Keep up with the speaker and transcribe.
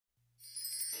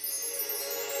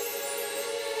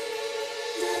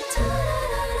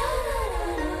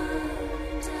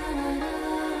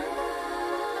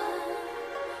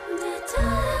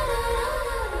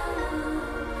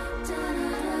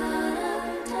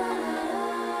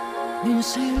亂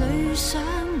睡裏相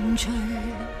隨，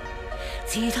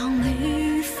池塘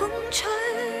微風吹，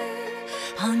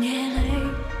寒夜裏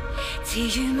自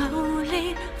如某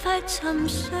烈快沉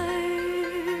睡。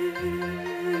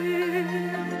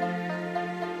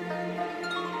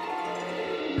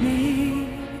你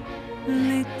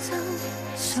力爭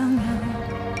上游，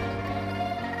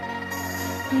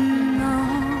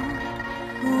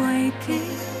我為己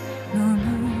勞累，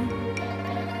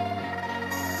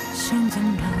相枕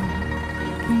流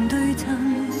伴對陣，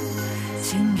情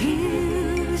已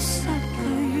失去。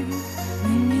寧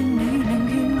願你寧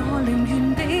願我寧願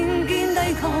並肩抵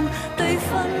抗，對分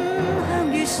享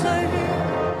與衰，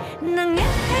能一起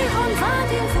看花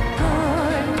天覆蓋，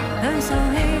享受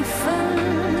氣氛。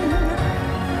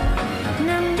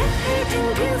聽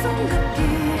飄風急雨，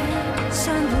相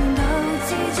伴鬥志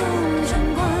中進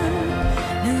軍，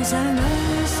亂世裏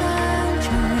相隨，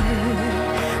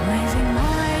為情愛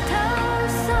偷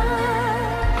生，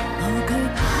無懼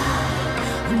怕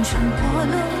紅塵過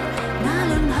路，那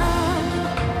輪後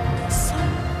心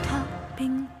塔冰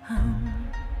行。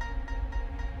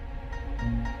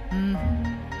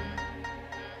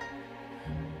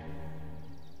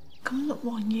咁六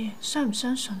王爺相唔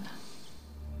相信啊？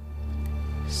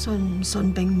信唔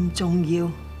信並唔重要，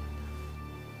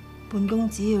本宮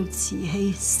只要慈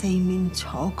禧四面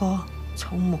楚歌，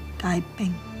草木皆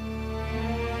兵。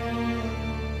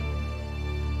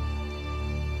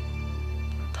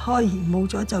胎兒冇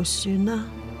咗就算啦，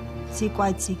只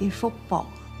怪自己福薄。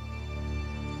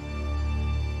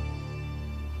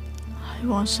係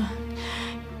皇上，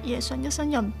爺上一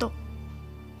身淫毒，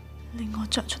令我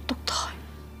着出毒胎。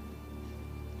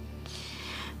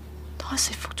胎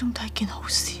死腹中都係件好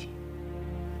事，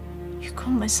如果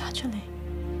唔係生出嚟，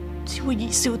只會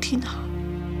貽笑天下。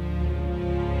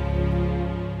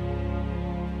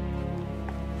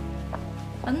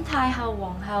稟太后、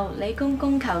皇后，李公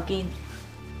公求見。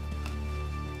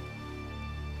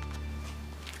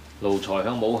奴才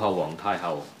向母后、皇太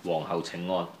后、皇后請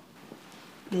安。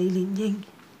李蓮英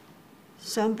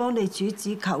想幫你主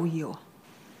子求饒。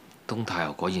東太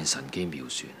后果然神機妙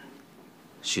算。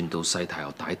算到西太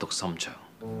后歹毒心腸，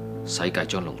使計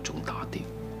將龍種打掉。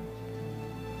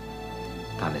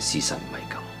但係事實唔係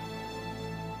咁，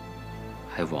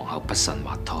係皇后不慎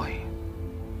滑胎，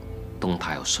東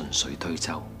太后順水推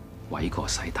舟，毀過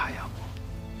西太后。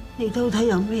你到底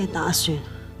有咩打算？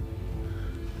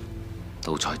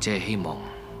奴才只係希望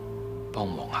幫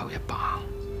皇后一把。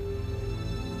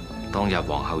當日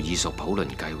皇后意屬普倫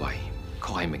繼位，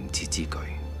確係明智之舉。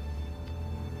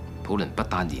普倫不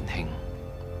單年輕，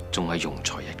仲係庸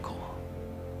才一個，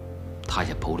他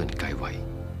日普倫繼位，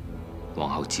皇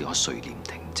后只可垂簾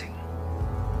聽政。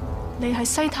你係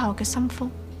西太后嘅心腹，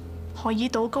何以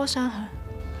倒戈相向？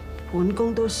本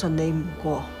宮都信你唔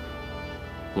過。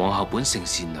皇后本性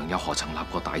善良，又何曾立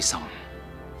過歹心？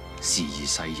時移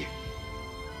世易，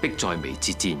迫在眉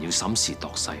睫，自然要審時度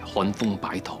勢，看風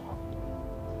擺舵。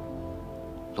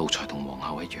奴才同皇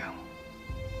后一樣，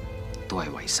都係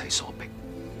為勢所逼。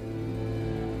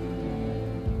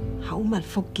口蜜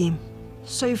腹劍，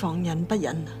須防人不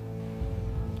仁。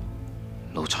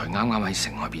奴才啱啱喺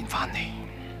城外邊翻嚟，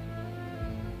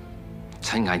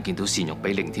親眼見到善玉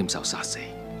俾令添壽殺死，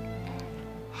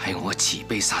係我嘅慈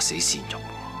悲殺死善玉。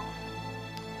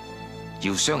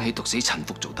姚雙喜毒死陳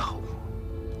福做得好，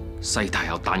西太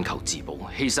后但求自保，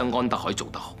犧牲安德海做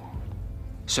得好，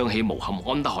雙喜誣陷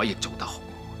安德海亦做得好。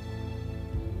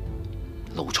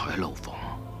奴才喺牢房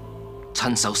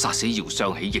親手殺死姚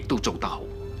雙喜，亦都做得好。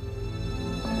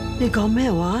你講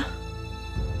咩話？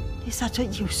你殺咗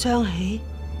姚雙喜？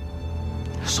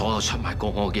所有出賣過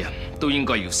我嘅人都應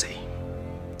該要死，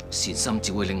善心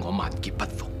只會令我萬劫不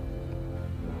復。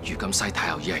如今西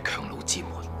太后已係強弩之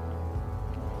末，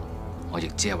我亦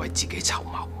只係為自己籌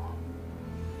謀。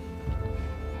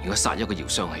如果殺一個姚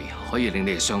雙喜可以令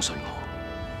你哋相信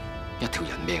我，一條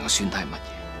人命嘅算得係乜嘢？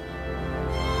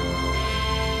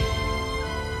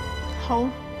好，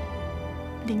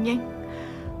蓮英，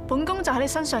本宮就喺你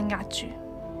身上壓住，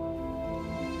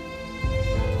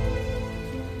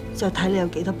就睇你有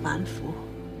幾多板斧。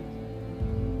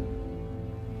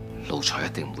奴才一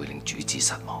定唔會令主子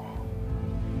失望。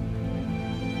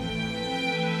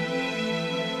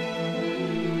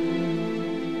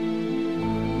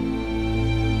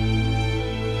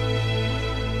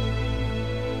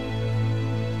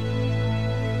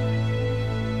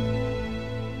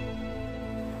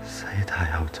西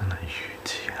太后真係如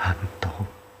此狠毒。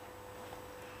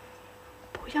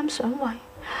寶音想為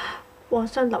皇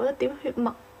上留一點血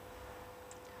脈，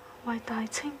為大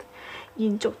清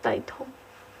延續帝統。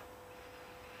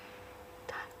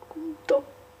但估唔到，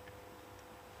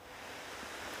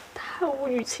太後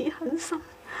會如此狠心？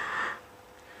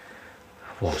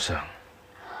皇上，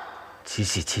此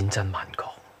事千真萬確。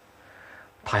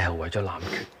太后為咗攬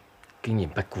權，竟然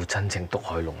不顧親情，毒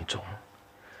害隆種。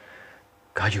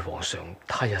假如皇上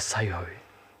他日西去，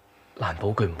難保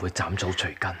佢唔會斬草除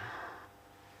根。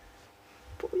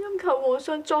保蔭求皇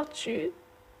上作主。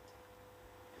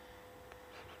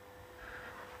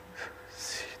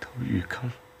事到如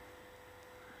今，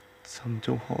朕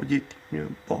仲可以點樣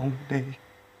幫你？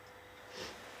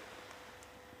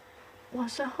皇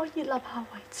上可以立下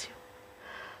遺詔，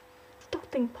篤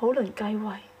定普倫繼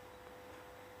位。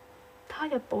他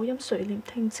日保蔭垂簾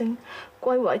聽政，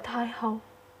貴為太后，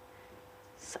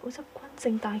手執軍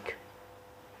政大權。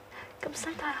咁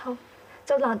西太后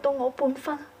就難到我半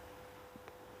分。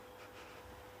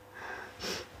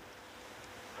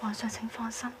皇上請放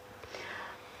心，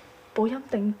保蔭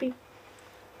定必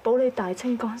保你大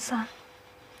清江山。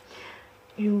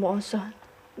願皇上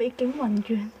美景宏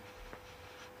願。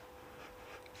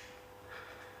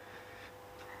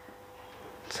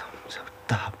朕就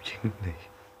答應你。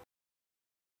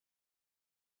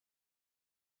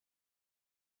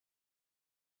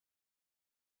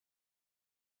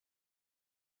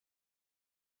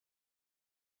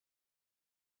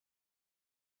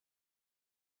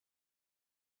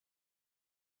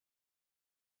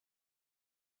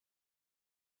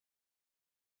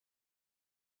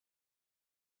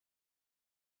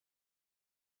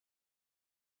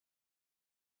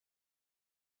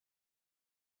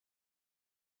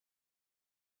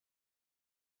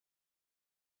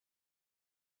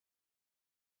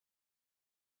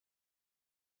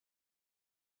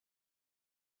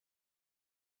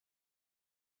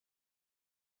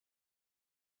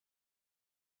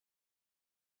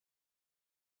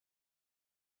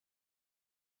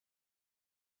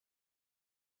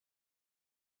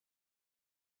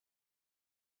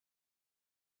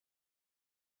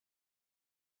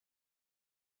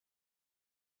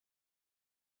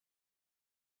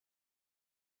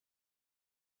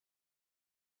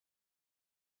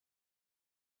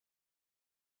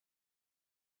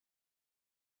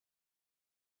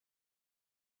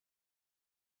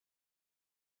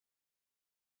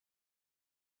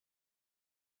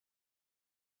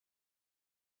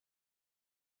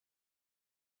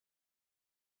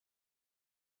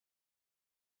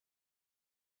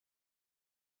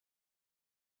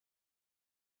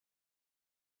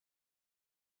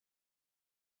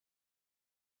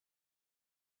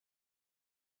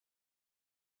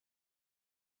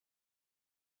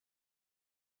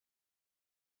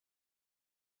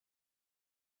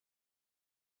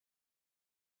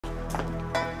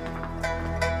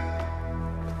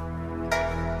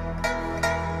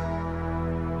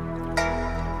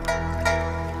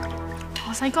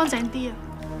洗乾淨啲啊！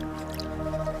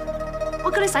我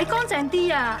叫你洗乾淨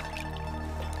啲啊！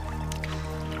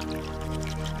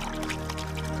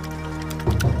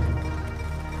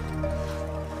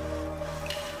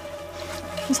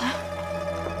唔使，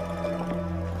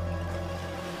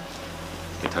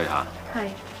你退下。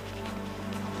係。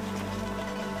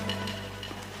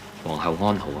皇后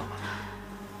安好啊？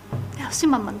你頭先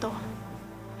聞到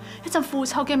一陣腐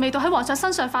臭嘅味道喺皇上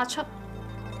身上發出。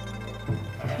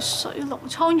血水膿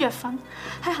瘡藥粉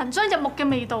係行將入目嘅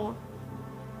味道，我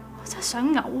真係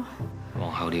想嘔啊！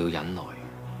皇后你要忍耐。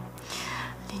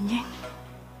蓮英，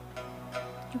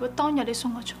如果當日你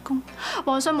送我出宮，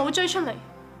皇上冇追出嚟，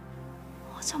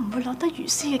我就唔會落得如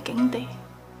斯嘅境地。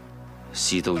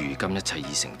事到如今，一切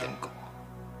已成定局，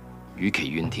與其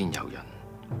怨天尤人，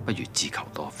不如自求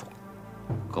多福。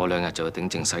過2日就要頂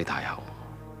正西太后，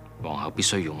皇后必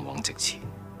須勇往直前。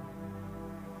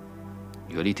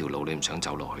如果呢條路你唔想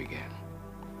走落去嘅，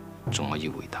仲可以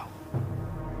回頭。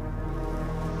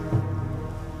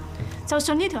就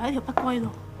算呢條係一條不歸路，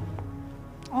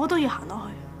我都要行落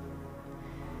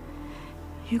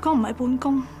去。如果唔係本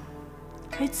宮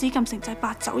喺紫禁城就係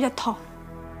白走一趟。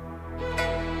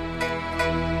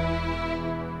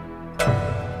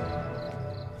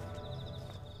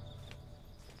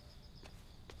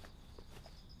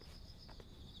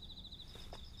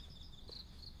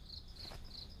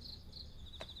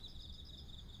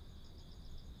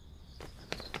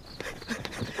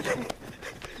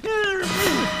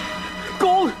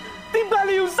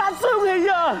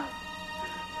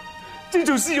自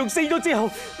從師玉死咗之後，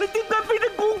你點解變得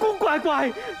古古怪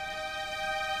怪？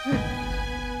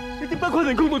你點解困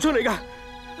人宮到出嚟㗎？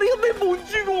你有咩瞞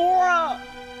住我啊？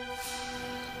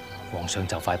皇上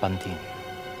就快奔天，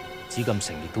紫禁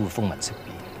城亦都會風雲色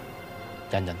變，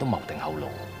人人都謀定後路。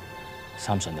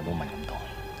三順就冇問咁多，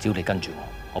只要你跟住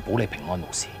我保你平安無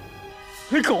事。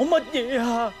你講乜嘢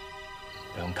啊？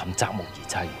良禽擇木而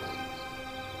棲，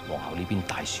皇后呢邊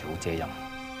大樹好遮陰。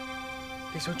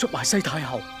你想出賣西太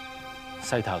后？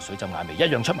西太后水浸眼眉，一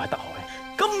樣出賣得海。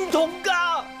咁唔同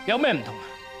㗎！有咩唔同啊？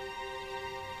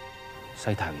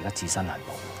西太后而家自身難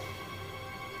保，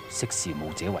識時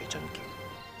務者為俊傑。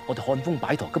我哋看風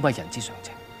擺舵根本係人之常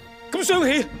情。咁雙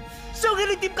喜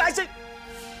你點解釋？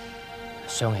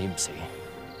雙喜唔死，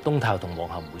東太后同皇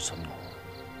后唔會信我。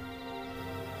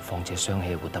況且雙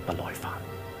喜活得不耐煩。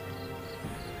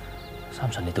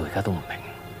三信你到而家都唔明，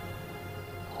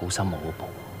好心冇好報，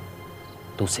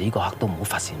到死嗰刻都唔好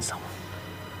發善心。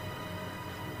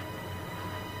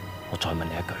我再問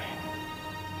你一句，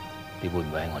你會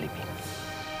唔會喺我呢邊？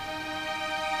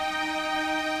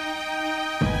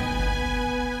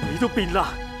你都變啦！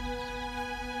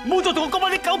唔好再同我講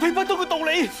埋啲狗屁不通嘅道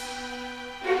理。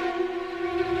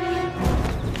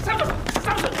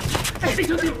三信，你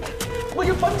想點？我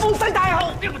要吩咐西太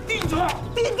后！你係咪癲咗啊？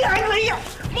癲嘅係你啊！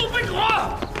唔好逼我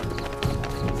啊！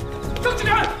捉住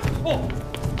佢！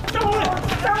走！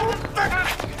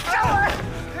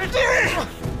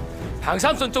彭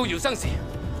三信造謠生事，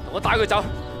同我帶佢走，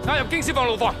押入京師放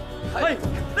牢房。係，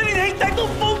你連兄弟都唔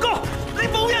放過，你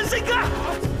冇人性㗎！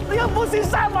你有本事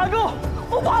殺埋我！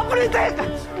我話俾你聽，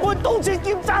我刀槍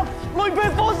劍斬、雷劈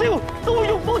火燒，都會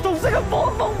用火重式嘅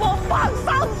火鳳凰彭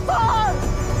三信。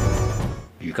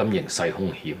如今形勢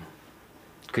凶險，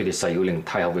佢哋誓要令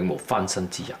太后永無翻身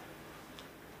之日。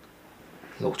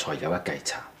奴才有一計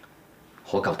策，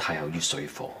可救太后於水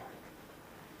火，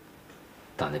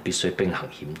但係必須兵行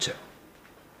險着，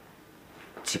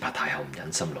只怕太后唔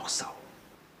忍心落手。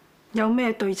有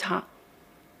咩對策？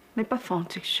你不妨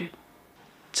直說。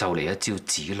就嚟一招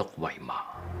指鹿為馬。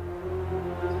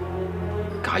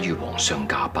假如皇上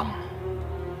駕崩，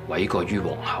委過於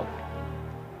皇后，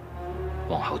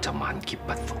皇后就萬劫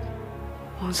不復。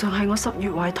皇上係我10月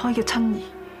懷胎嘅親兒，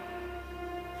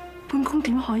本宮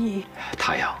點可以？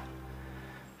太后，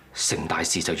成大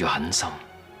事就要狠心，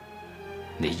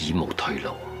你已無退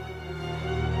路。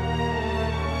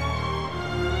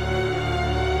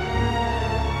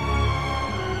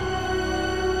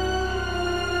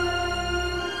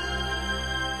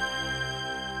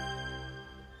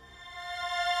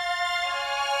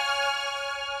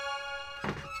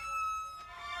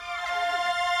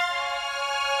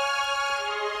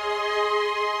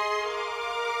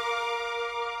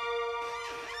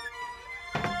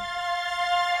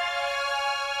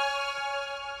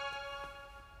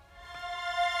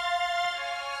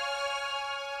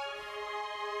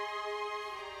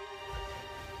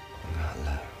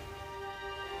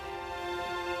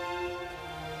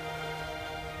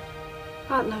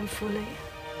押良負你。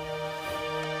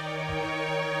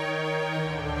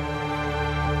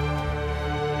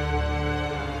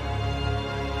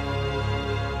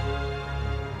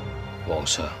皇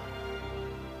上，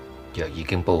藥已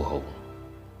經煲好，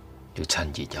要趁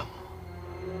熱飲。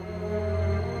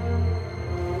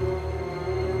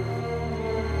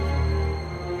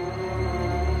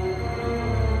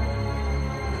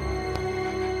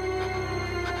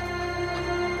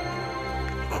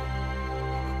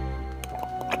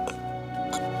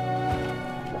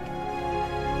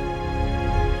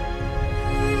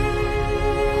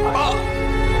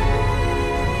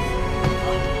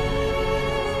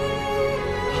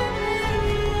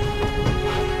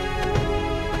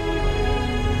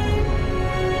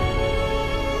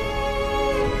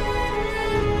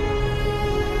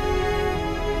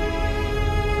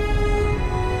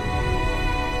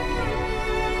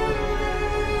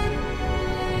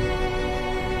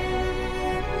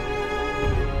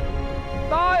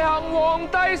皇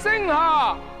帝升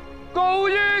下，告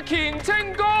於乾清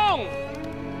宮。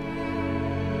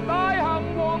大行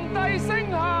皇帝升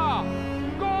下，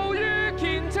告於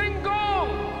乾清宮。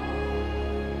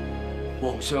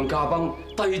皇上駕崩，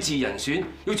帝冀人選，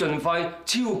要盡快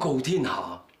昭告天下。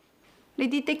呢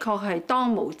啲的確係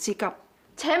當務之急。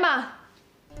且慢，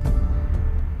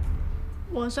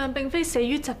皇上並非死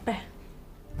於疾病，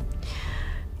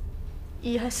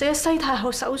而係死喺西太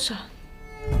后手上。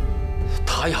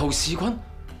太后弑君，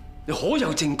你可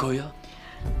有證據啊？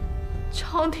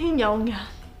蒼天有眼，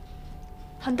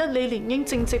幸得李蓮英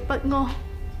正直不阿，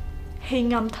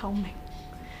棄暗投明，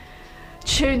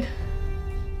傳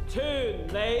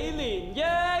李蓮英。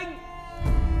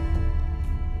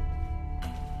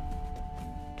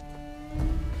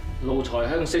奴才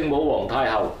向聖母皇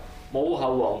太后、母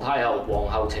后皇太后、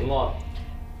皇后請安。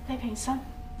李平身。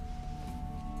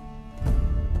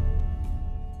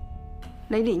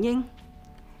李蓮英，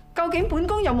究竟本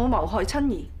宮有冇謀害親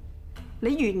兒？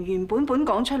你原本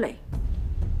講出嚟。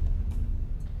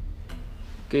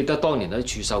記得當年喺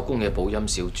儲秀宮嘅寶音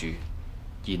小主，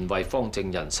賢惠方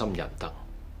正，人心仁德，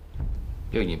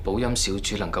若然寶音小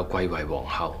主能夠貴為皇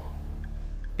后，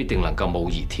必定能夠母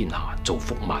儀天下，造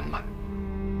福萬民。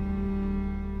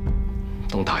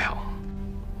東太后、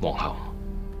皇后，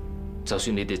就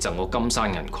算你哋贈我金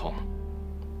山銀礦，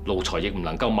奴才亦唔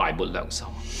能夠埋沒良心，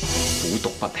苦毒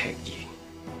不吃兒。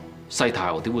西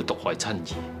太后點會毒害親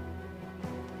兒？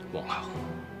皇后，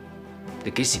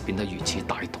你幾時變得如此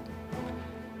歹毒？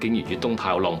竟然與東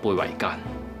太后狼狽為奸，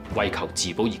為求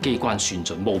自保而機關算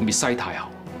盡，誣衊西太后。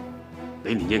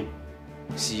李蓮英，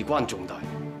事關重大，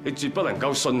你絕不能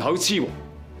夠順口雌黃。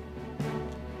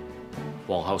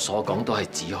皇后所講都係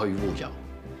子虛烏有，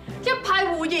一派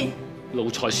胡言。奴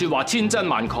才說話千真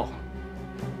萬確，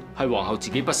係皇后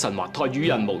自己不慎滑胎，與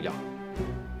人無尤。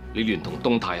你聯同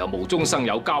東太后無中生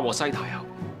有，嫁禍西太后，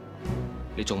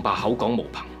你仲怕口講無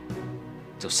憑，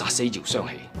就殺死姚雙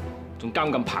喜，仲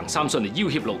監禁彭三信嚟要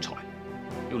挾奴才，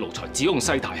要奴才指控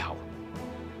西太后，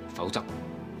否則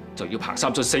就要彭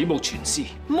三信死無全屍。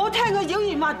唔好聽佢妖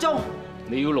言惑眾。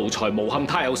你要奴才誣陷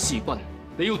太后弑君，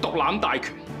你要獨攬大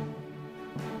權。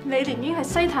李蓮英係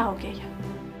西太后嘅人，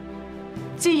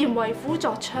自然為虎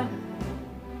作倀。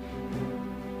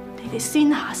你哋先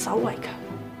下手為強，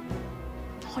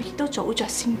我亦都早着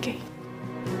先機。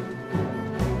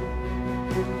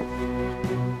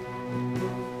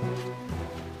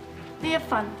呢一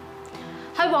份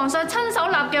係皇上親手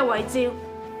立嘅遺詔，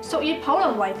屬以普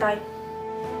倫為帝。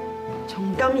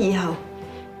從今以後，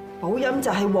寶音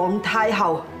就係皇太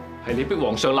后。係你逼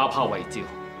皇上立下遺詔，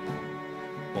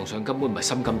皇上根本唔係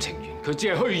心甘情願，佢只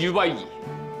係虛與委蛇。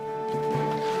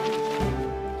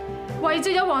遺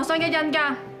詔有皇上嘅印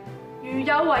鑑，如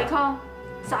有違抗，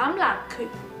斬難決。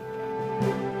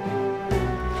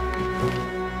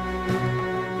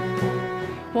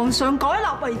皇上改立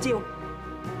遺詔，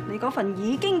你嗰份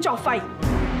已經作廢。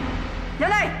入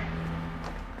嚟，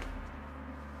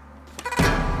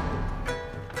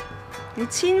你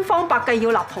千方百計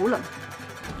要立普倫，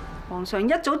皇上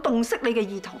一早洞悉你嘅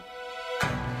意圖。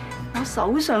我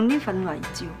手上呢份遺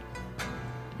詔，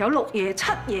有六爺、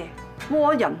七爺、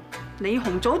倭人、李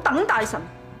鴻祖等大臣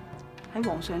喺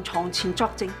皇上床前作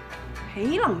證，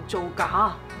豈能造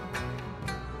假？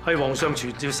係皇上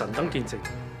傳召神等見證，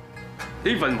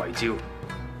呢份遺詔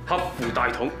合乎大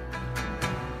統。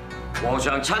皇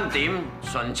上親點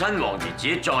醇親王兒子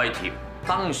再貼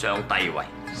登上帝位，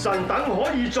神等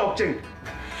可以作證。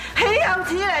豈有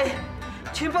此理！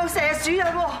全部蛇鼠人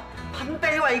喎，朋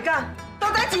比為奸，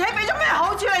到底自己俾咗咩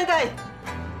好處你哋？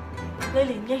李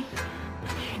蓮英，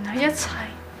原來一切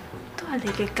都係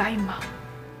你嘅計謀。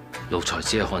奴才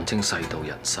只係看清世道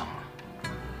人心，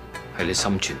係你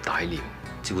心存歹念，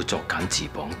只會作繭自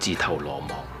綁，自投羅網。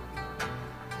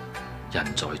人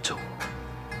在做，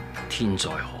天在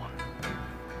看。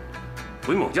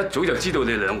本王一早就知道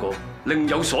你兩個另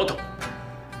有所圖，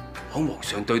枉皇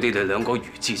上對你哋兩個如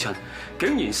至親，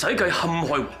竟然使計陷害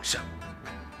皇上。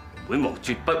本王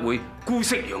絕不會姑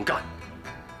息養奸。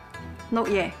六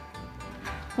爺，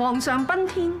皇上奔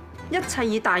天，一切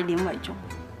以大輦為重。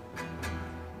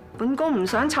本宮唔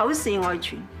想醜事外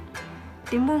傳，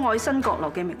點會愛新覺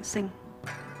羅嘅名聲？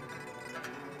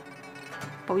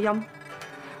寶音，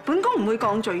本宮唔會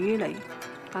降罪於你，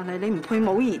但係你唔配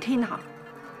母儀天下。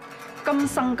今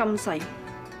生今世，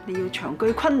你要長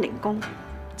居坤寧宮，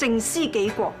靜思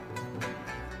紀國。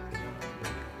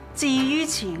至於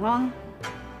慈安，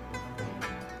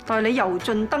待你油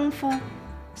盡燈枯，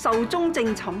壽終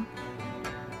正寢，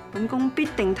本宮必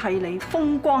定替你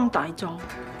風光大葬。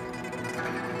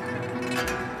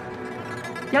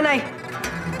入嚟，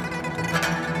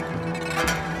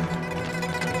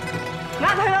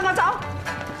押佢兩個走。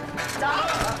走。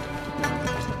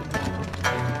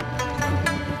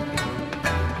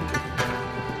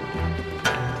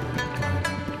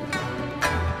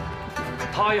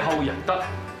太后仁德，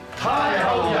太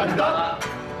后仁德。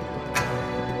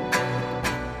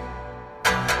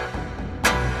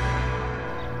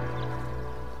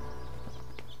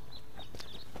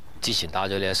之前打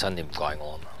咗你一身，你唔怪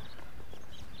我啊嘛？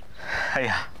係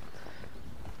啊，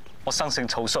我生性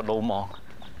草率魯莽。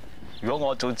如果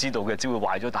我早知道嘅，只會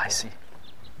壞咗大事。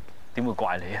點會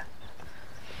怪你啊？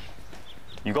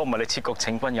如果唔係你設局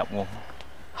請君入甕，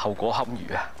後果堪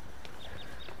虞啊！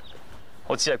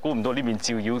我只係估唔到呢面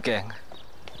照妖鏡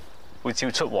會照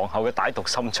出皇后嘅歹毒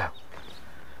心腸。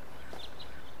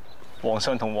皇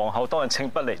上同皇后當日稱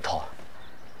不離陀，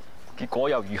結果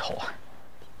又如何？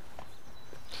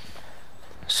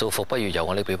素服不如由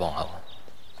我拎俾皇后。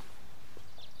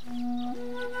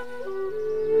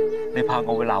你怕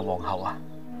我會鬧皇后啊？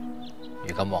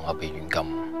如今皇后被軟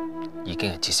禁，已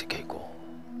經係自食其果。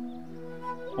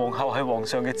皇后係皇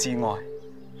上嘅摯愛，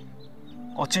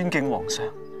我尊敬皇上。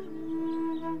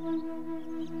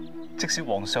即使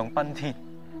皇上奔天，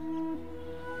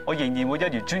我仍然會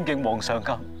一如尊敬皇上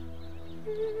咁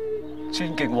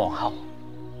尊敬皇后。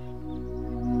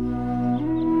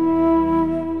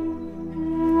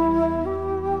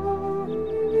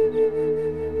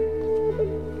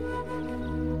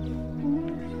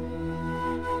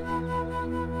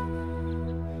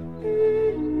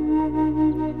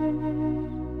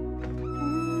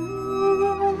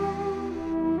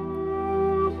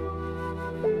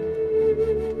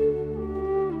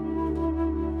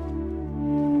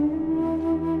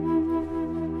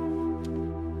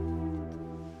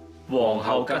皇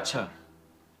后吉祥。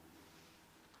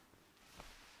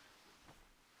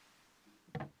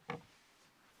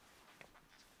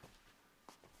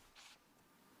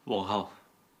皇后，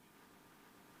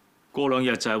過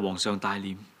2日就係皇上大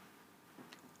殮，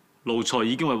奴才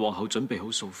已經為皇后準備好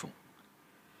掃服。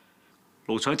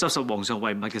奴才喺執拾皇上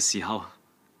遺物嘅時候，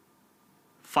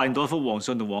發現到一幅皇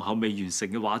上同皇后未完成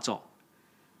嘅畫作，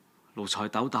奴才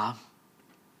斗膽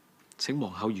請皇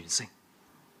后完成。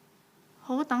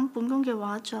好等本宮嘅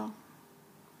畫作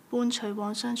伴隨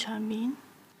皇上場面。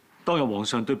當日皇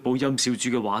上對寶音小主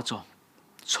嘅畫作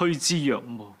趨之若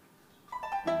鶩，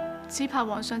只怕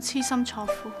皇上痴心錯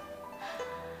付，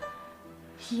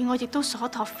而我亦都所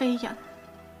託非人。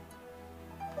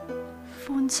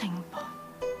歡情薄，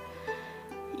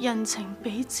人情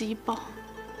比紙薄。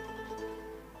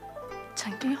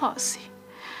曾幾何時，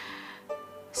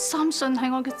三順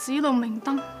係我嘅指路明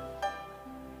燈。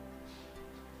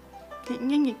連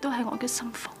英亦都係我嘅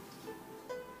心腹，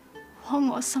當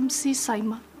我心思細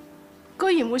密，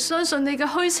居然會相信你嘅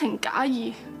虛情假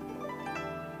意。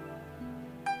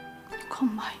如果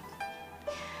唔係，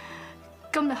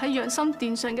今日喺陽心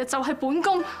殿上嘅就係本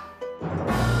宮。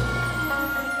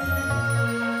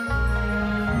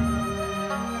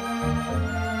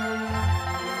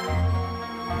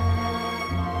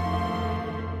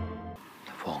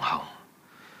皇后，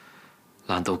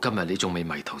難道今日你仲未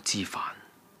迷途知返？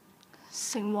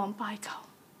成王敗寇，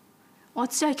我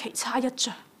只係棋差一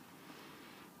將。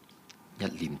一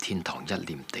念天堂，一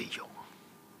念地獄，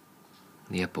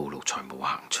呢一步奴才冇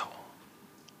行錯。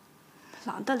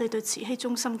難得你對慈禧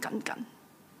忠心耿耿。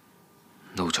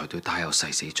奴才對太后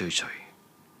誓死追隨，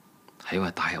係因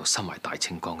為太后身為大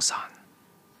清江山，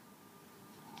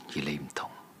而你唔同，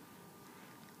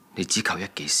你只求一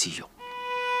己私欲。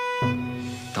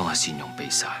當下善容被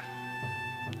殺，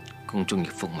宮中亦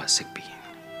風聞色變。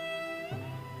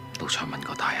奴才問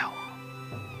過太后，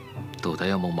到底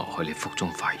有冇謀害你腹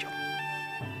中塊肉？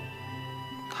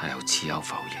太后矢口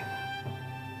否認。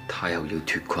太后要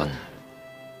脫困，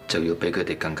就要比佢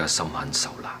哋更加心狠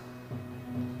手辣。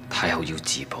太后要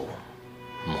自保，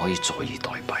唔可以坐以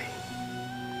待斃。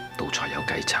奴才有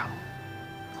計策，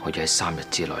可以喺3日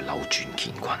之內扭轉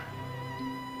乾坤。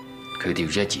佢哋要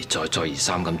一而再、再而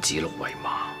三咁指鹿為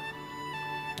馬，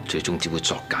最終只會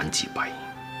作繭自斃。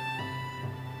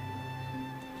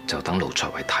就等奴才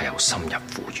為太后深入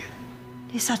虎穴。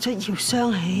你殺咗姚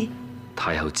雙喜，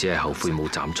太后只係後悔冇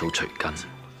斬草除根。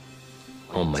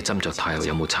我唔係斟酌太后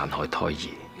有冇殘害胎兒，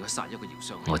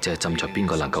我只係斟酌邊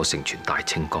個能夠成全大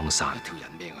清江山。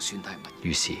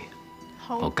於是，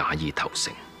我假意投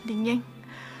誠。連英，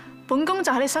本宮就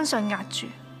喺你身上壓住。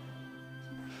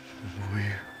唔會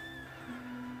啊！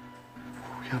寶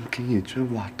音竟然將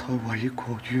滑胎毀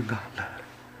過於牙梁，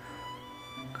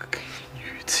竟然如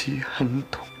此狠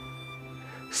毒。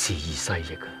時移世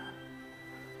易啊！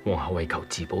皇后為求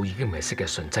自保，已經唔係昔日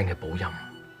純真嘅寶音。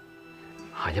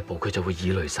下一步佢就會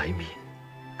以淚洗面，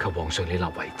求皇上你立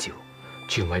遺詔，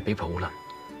傳位俾普能，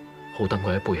好等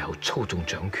佢喺背後操縱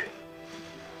掌權。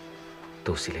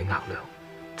到時你額娘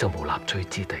就無立錐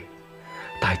之地，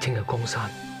大清嘅江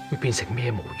山會變成咩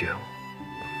模樣？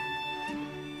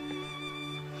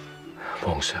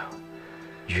皇上，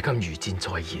如今御戰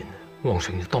在現，皇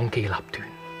上要當機立斷。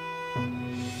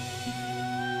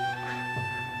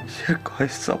一個喺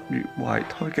10月懷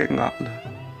胎嘅額娘，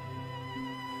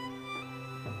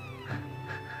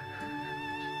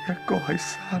一個喺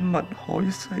山盟海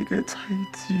誓嘅妻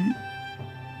子，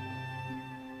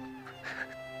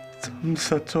朕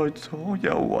實在左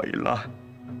右為難。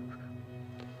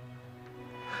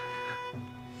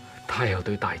太后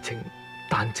對大清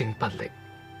單征不力，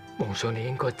皇上你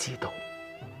應該知道。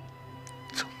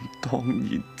朕當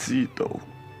然知道。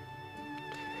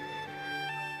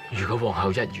如果皇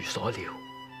后一如所料，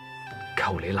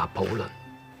求你立普論，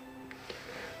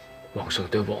皇上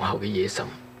對皇后嘅野心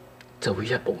就會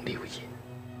一目了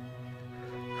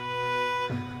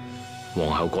然。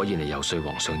皇后果然係遊說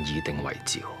皇上擬定遺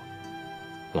詔，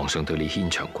皇上對你牽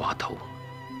腸掛肚，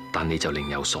但你就另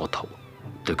有所圖，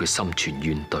對佢心存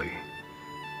怨懟。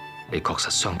你確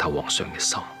實傷透皇上嘅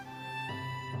心。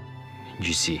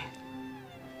於是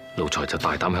奴才就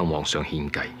大膽向皇上獻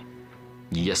計，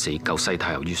以一死救西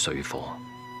太后於水火。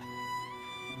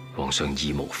皇上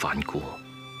義無反顧，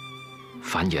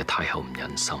反而係太后唔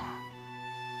忍心。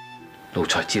奴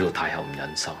才知道太后唔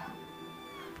忍心，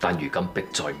但如今迫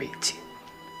在眉睫，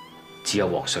只有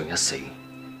皇上一死，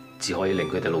只可以令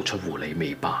佢哋露出狐狸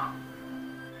尾巴。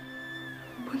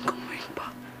本宮明白，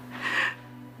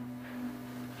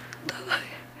但係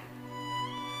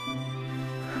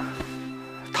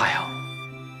太后，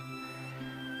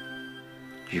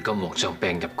如今皇上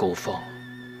病入膏肓，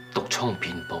毒瘡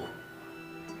遍布。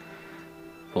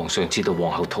皇上知道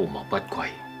皇后圖謀不軌，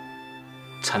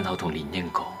親口同蓮英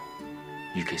講，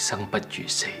與其生不如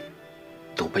死，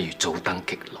倒不如早登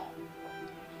極樂。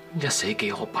一死既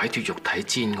可擺脫肉體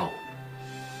煎熬，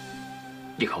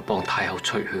亦可幫太后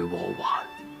除去禍患。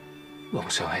皇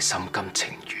上係心甘情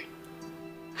願。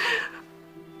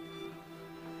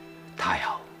太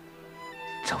后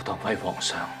就當為皇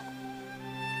上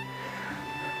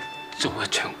做一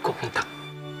場功德。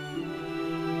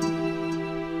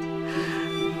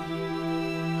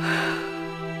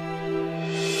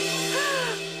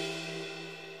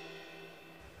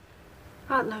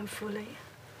額娘扶你。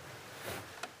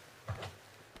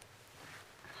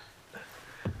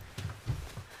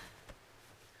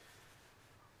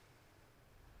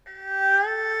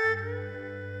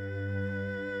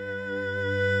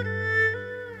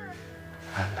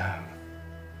阿娘，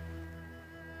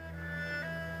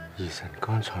兒臣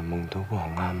剛才夢到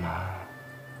皇阿瑪，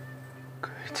佢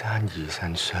讚兒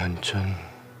臣上進，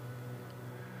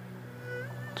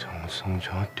仲送咗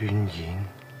端硯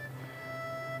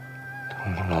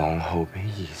同狼毫俾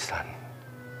兒臣。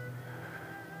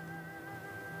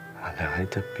阿娘喺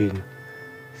側邊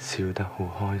笑得好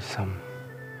開心。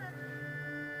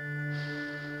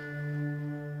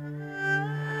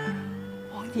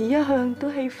皇兒一向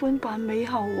都喜歡扮美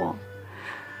后王，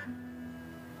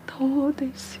討我哋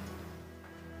笑。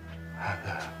阿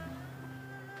娘，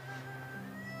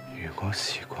如果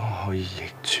時光可以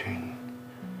逆轉，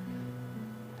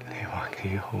你話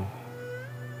幾好？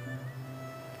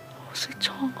可惜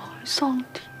滄海桑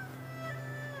田，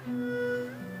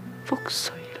覆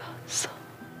水難收。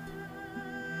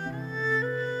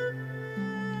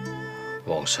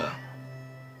皇上，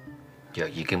藥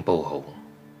已經煲好，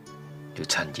要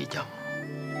趁熱飲。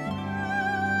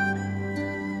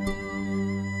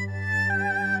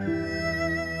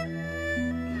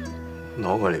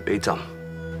攞過嚟俾朕。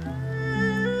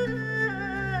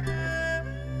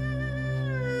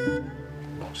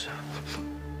皇上，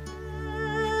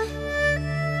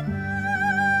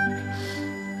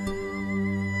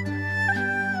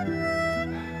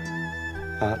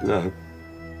阿娘。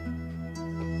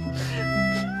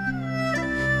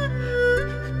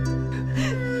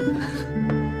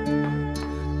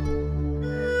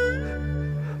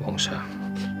皇上，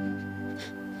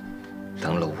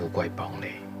等老夫跪綁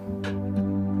你。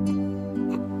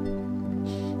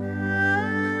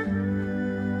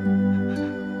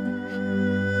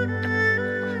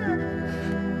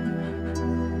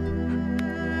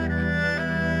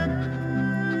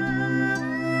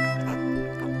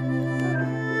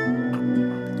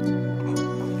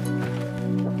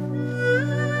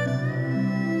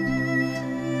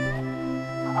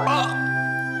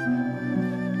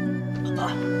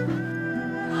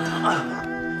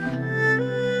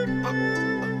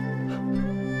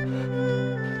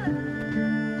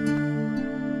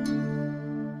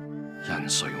人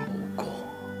誰無過？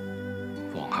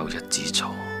皇后一子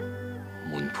錯，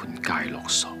滿盤皆落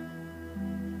索。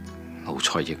奴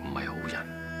才亦唔係好人，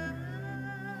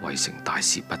為成大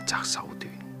事不擇手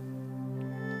段。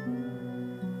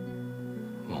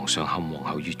皇上陷皇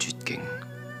后於絕境，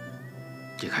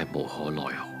亦係無可奈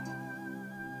何。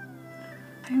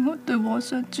係我對皇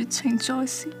上絕情在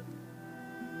先，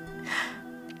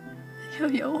又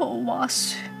有何話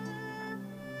說？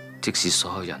即使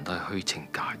所有人都係虛情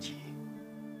假意，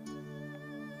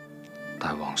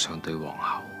但皇上對皇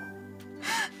后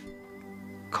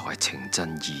確係情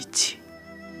真意切。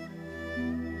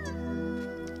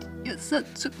一生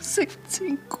足惜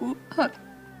千古恨，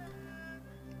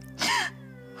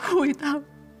回頭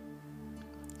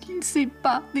已是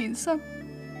百年身。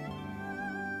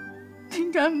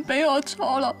點解唔俾我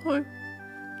坐落去？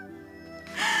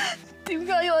點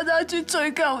解要我帶住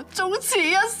罪疚終此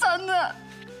一生啊？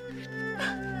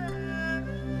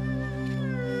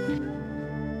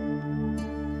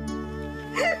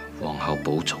皇后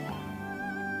保重。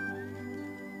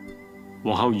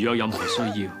皇后如有任何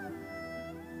需要，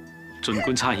盡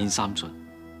管差遣三進，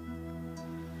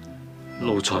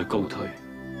奴才告退。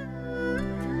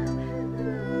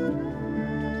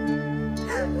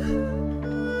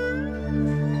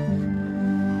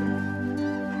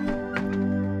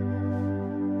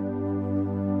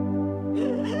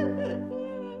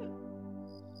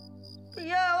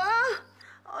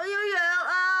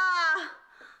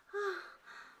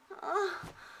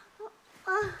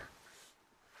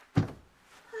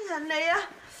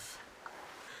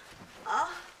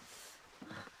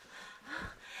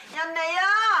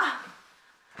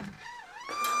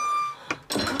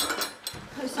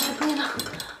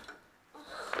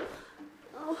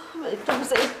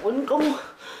死本宮！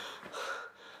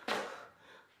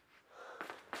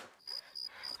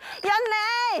人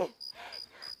嚟！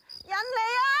人嚟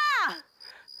啊！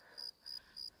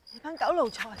你班狗奴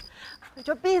才去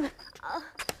咗邊？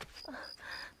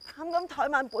咁怠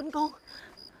慢本宮，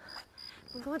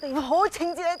本宮一定要好好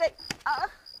懲治你哋！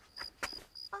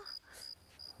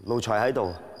奴才喺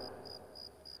度，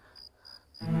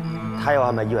太后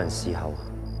係咪要人侍候？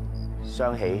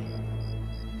雙喜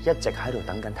一直喺度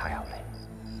等緊太后嚟。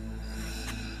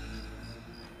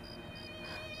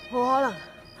冇可能，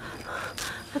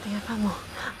一定係發夢，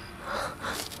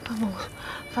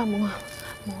發夢啊！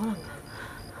冇可能，冇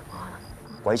可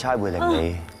能。鬼差會令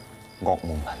你噩夢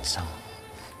頻生，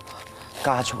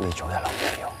加速你早日落地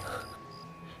獄。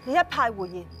你一派胡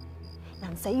言，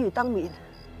人死如燈滅。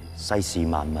世事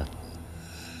萬物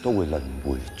都會輪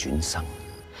迴轉生，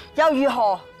又如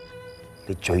何？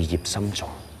你罪孽深重，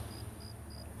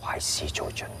壞事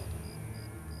做盡，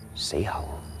死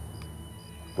後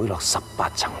會落18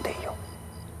層地獄，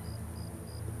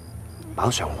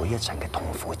飽嘗每一層嘅痛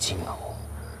苦煎熬。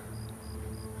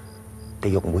地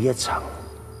獄每一層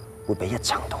會比一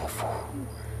層痛苦，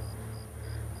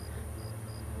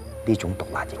呢種毒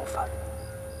辣刑罰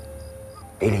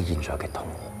比你現在嘅痛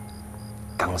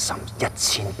更甚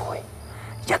1000倍、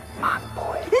10000倍。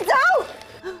你走！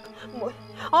唔會，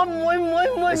我唔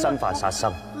會。你身犯殺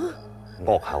生，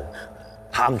惡後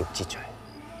貪欲之罪。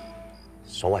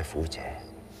所謂苦者，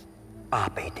阿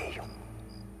鼻地獄。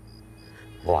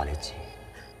我話你知，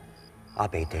阿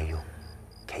鼻地獄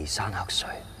奇山黑水，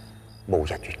無日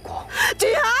月光。住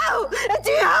口！你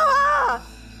住口啊！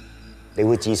你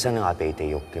會置身喺阿鼻地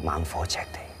獄嘅猛火赤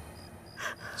地，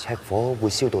赤火會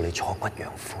燒到你挫骨揚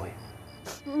灰。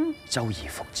周而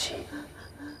復始，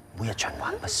每日循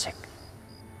環不息，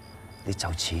你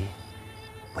就此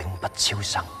永不超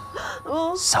生，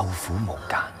受苦無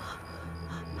間。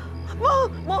冇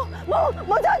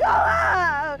再講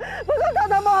啦！本宮堂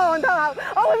堂冇皇后，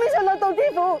我會面上六道之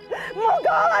苦。唔好講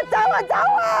啦，走啊走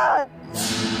啊！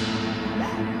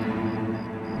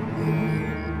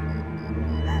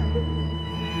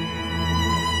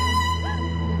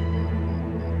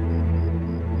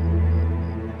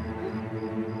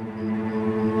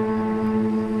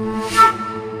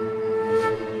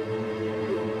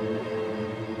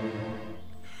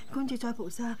在菩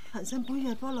薩，恒生本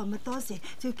願波羅蜜多時，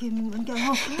照見滿鏡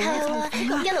空，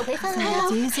一路俾分啦！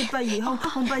子色不異空，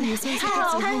空不異色，色不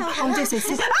自空，空即是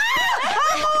色。冇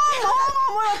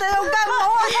落地獄㗎，冇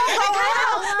啊！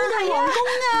呢個係皇宮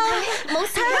啊，冇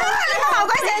事啊！你個牛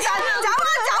鬼蛇神，走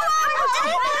啊！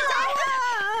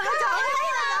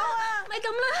咪咁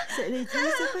啦！舍利子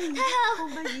色不異空，空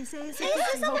不異色，色不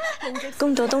自空，空即。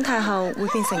公主東太后會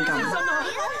變成咁。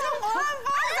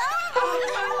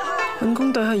本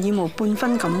宮對佢已無半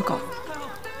分感覺，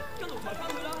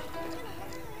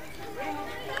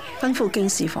吩咐敬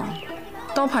事房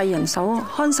多派人手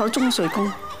看守中瑞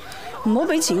宮，唔好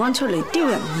俾慈安出嚟丟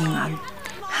人現眼。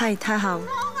係太后，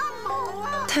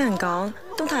聽人講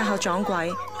東太后撞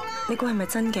鬼，你估係咪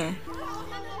真嘅？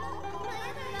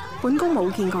本宮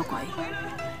冇見過鬼，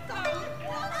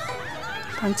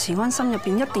但慈安心入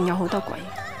邊一定有好多鬼，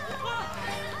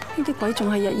呢啲鬼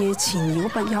仲係日夜纏繞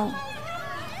不休。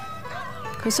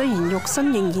佢雖然肉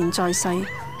身仍然在世，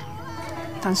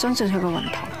但相信佢個魂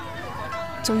魄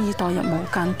早已墮入無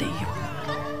間地獄。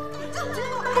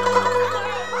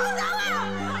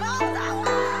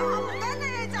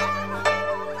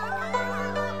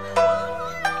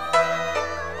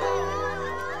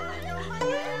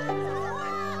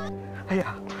哎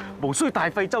呀，無需大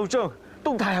費周章，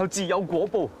東太后自有果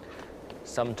報。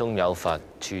心中有佛，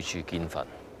處處見佛；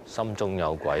心中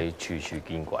有鬼，處處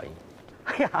見鬼。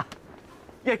哎呀！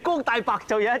日光大白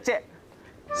就有一隻，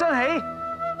雙喜。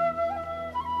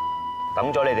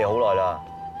等咗你哋好耐啦。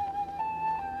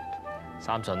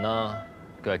三順啦，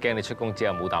佢係驚你出宮之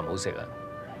後冇啖好食啊！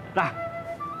嗱，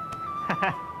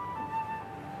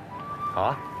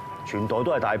嚇，全袋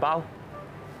都係大包，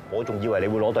我仲以為你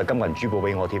會攞袋金銀珠寶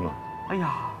俾我添啊！哎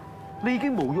呀，你已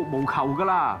經無欲無求㗎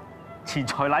啦，錢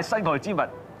財乃身外之物，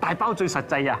大包最實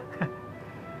際啊！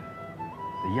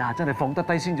你呀，真係放得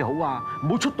低先至好啊！唔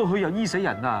好出到去又醫死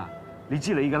人啊！你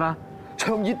知你㗎啦，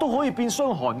長熱都可以變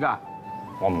傷寒㗎。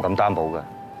我唔敢擔保㗎，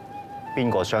邊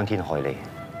個傷天害理，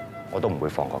我都唔會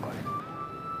放過佢。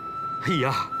哎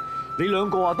呀，你兩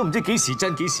個啊都唔知幾時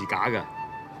真幾時假㗎！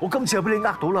我今次又俾你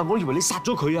呃到啦，我以為你殺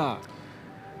咗佢啊！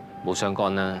冇相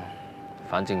干啦，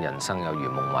反正人生有如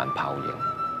夢幻泡影。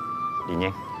蓮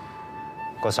英，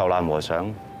個受難和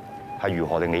尚係如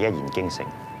何令你一言驚醒？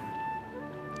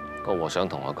個和尚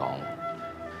同我講，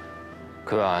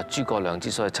佢話諸葛亮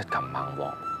之所以七擒孟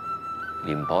獲，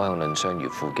廉頗向藺相如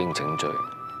負荊請罪，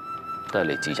都係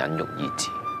嚟自忍辱意志。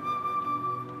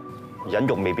忍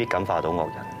辱未必感化到惡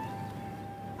人，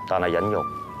但係忍辱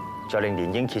就令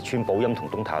連英揭穿寶音同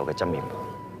東太后嘅真面目。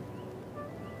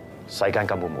世間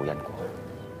根本冇因果。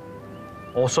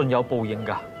我信有報應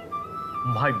㗎，唔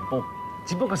係唔報，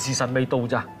只不過時辰未到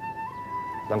咋。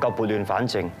能夠撥亂反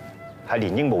正，係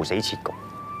連英冒死設局，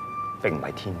並唔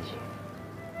係天意。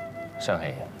雙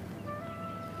喜，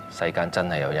世間真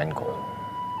係有因果。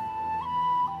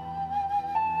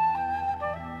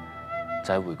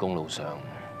就喺回宮路上，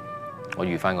我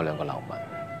遇翻嗰兩個流民，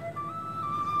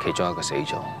其中一個死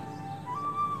咗，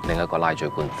另一個拉罪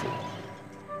官府。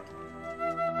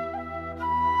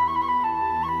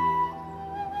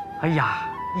哎呀，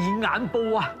以眼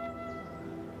報啊！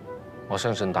我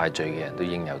相信大罪嘅人都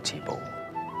應有自報，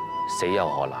死有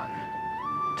何難？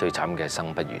最慘嘅係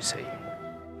生不如死。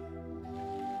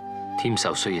添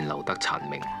壽雖然留得殘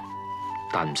命，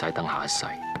但唔使等下一世，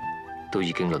都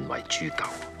已經淪為豬狗。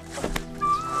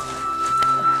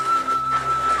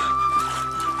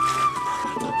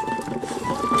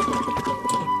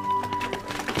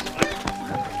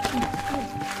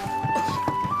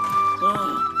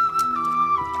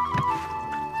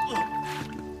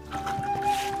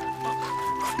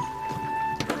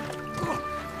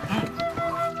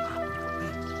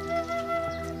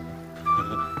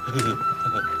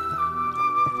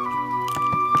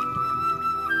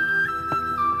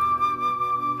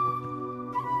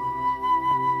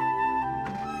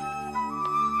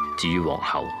至於皇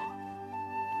后，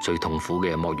最痛苦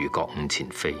嘅莫如覺悟前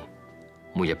妃，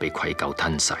每日被愧疚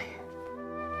吞噬。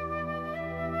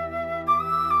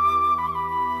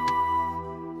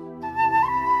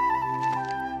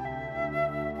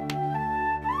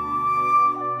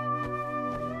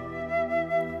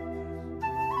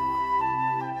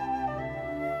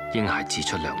嬰孩自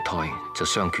出娘胎就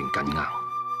雙拳緊硬，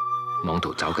妄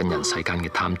圖找緊人世間嘅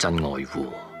貪真愛護，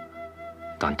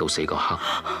但到死嗰刻，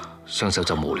雙手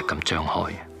就無力咁張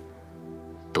開，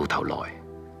到頭來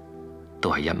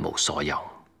都係一無所有。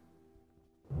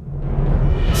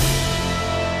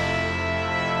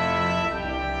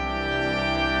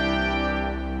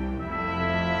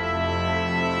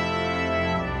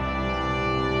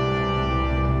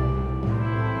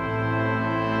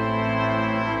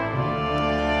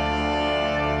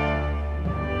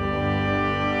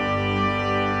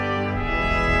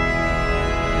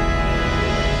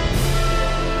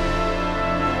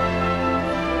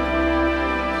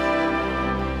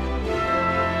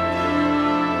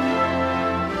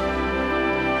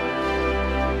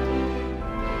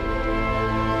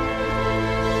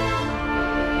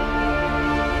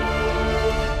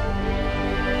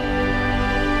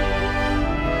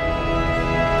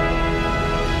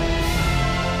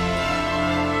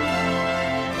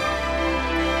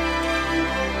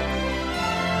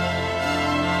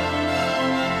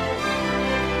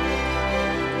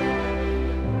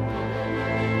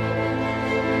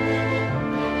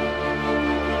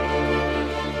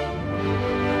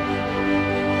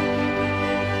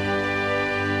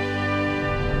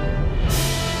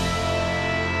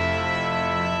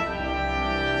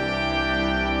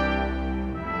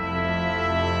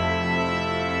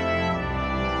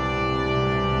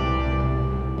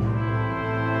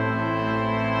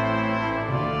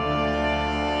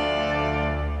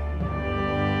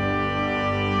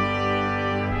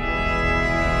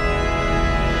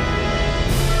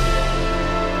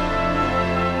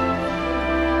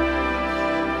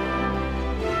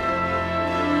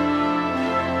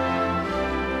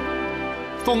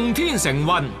奉天承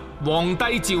運，皇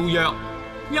帝詔曰：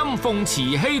因奉慈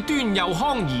禧端佑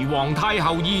康儀皇太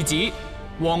后懿旨，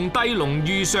皇帝龍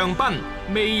御上賓，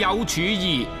未有處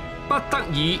異，不得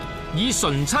已以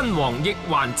醇親王奕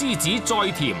環之子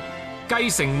載湉繼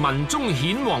承文宗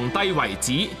顯皇帝為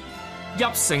子，入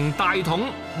成大統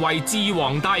為治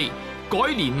皇帝，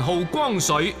改年號光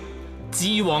緒。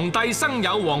治皇帝生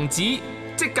有王子，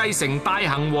即繼承大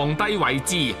行皇帝為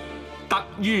治。特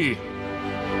諭。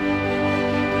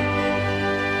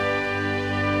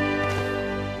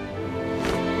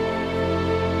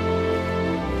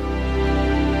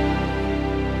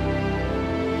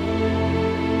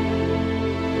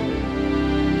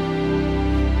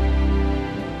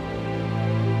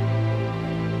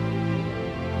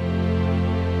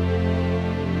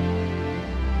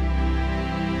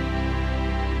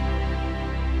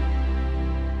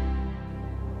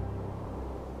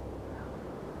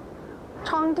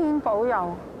蒼天保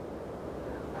佑，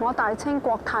我大清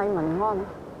國泰民安，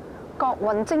國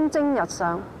運蒸蒸日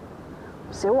上。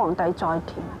小皇帝在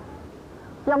田，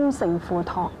陰誠付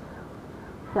託，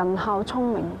仁孝聰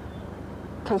明，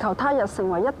祈求他日成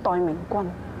為一代明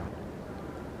君。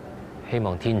希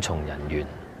望天從人願，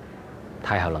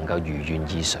太后能夠如願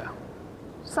以償。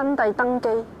新帝登基，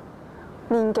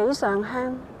年紀尚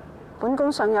輕，本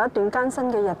宮尚有一段艱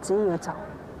辛嘅日子要走。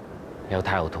有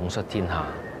太后統率天下，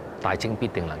大清必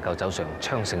定能夠走上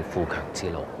昌盛富強之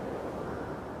路。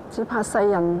只怕世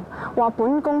人話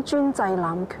本宮專制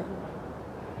濫權。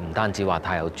唔單止話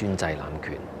太后專制濫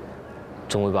權，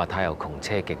仲會話太后窮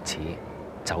奢極侈、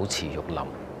酒池肉林、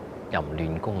淫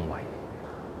亂宮闈。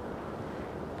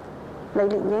李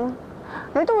蓮英，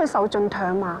你都會受盡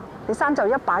唾罵，你生就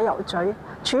一把油嘴，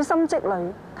處心積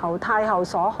慮投太后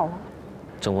所好。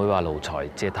仲會話奴才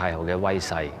借太后嘅威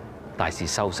勢，大肆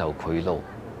收受賄賂，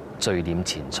聚斂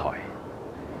錢財，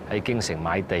喺京城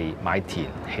買地買田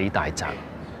起大宅，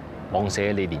枉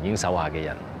寫李蓮英手下嘅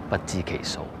人不知其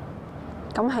數。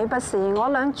咁豈不是我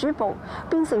兩主僕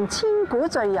變成千古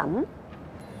罪人？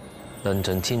論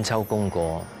盡千秋功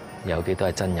過，有幾多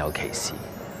係真有其事？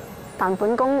但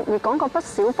本宮亦講過不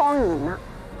少謊言啦。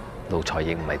奴才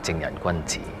亦唔係正人君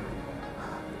子。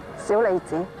小李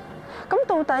子，咁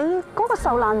到底嗰個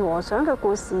受難和尚嘅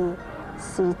故事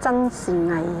是真是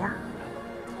偽啊？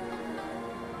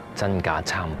真假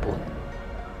參半。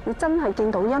你真係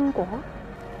見到因果？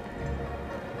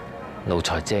奴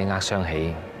才借額相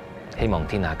喜，希望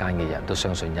天下間嘅人都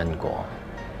相信因果。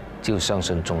只要相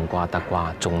信種瓜得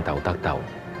瓜，種豆得豆，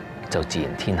就自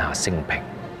然天下升平。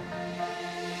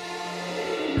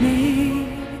你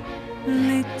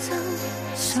力爭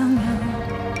上游，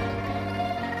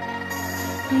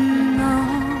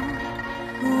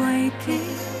我為己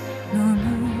勞累，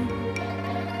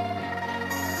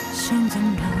雙枕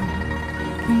流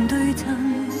盤對襯，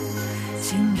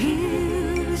情要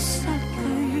失去，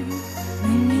寧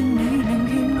願你寧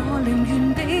願我寧願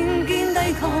並肩抵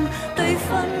抗，對分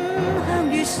享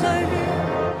與衰，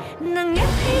能一起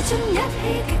盡一起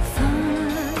激發，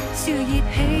燒熱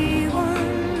氣溫。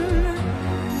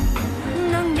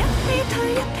退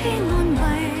一披安慰，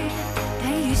抵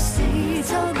禦四周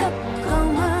急降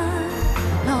溫，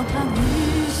哪怕會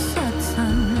失神，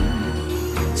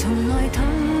從來同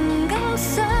交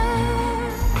心，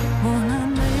和男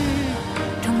女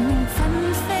同命奮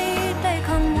飛，抵抗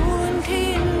滿天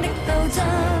的鬥爭，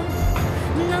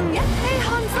能一起看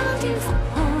花天覆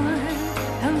海，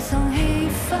享受氣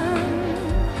氛，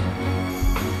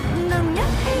能一起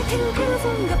聽飄風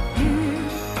急雨，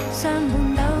相伴。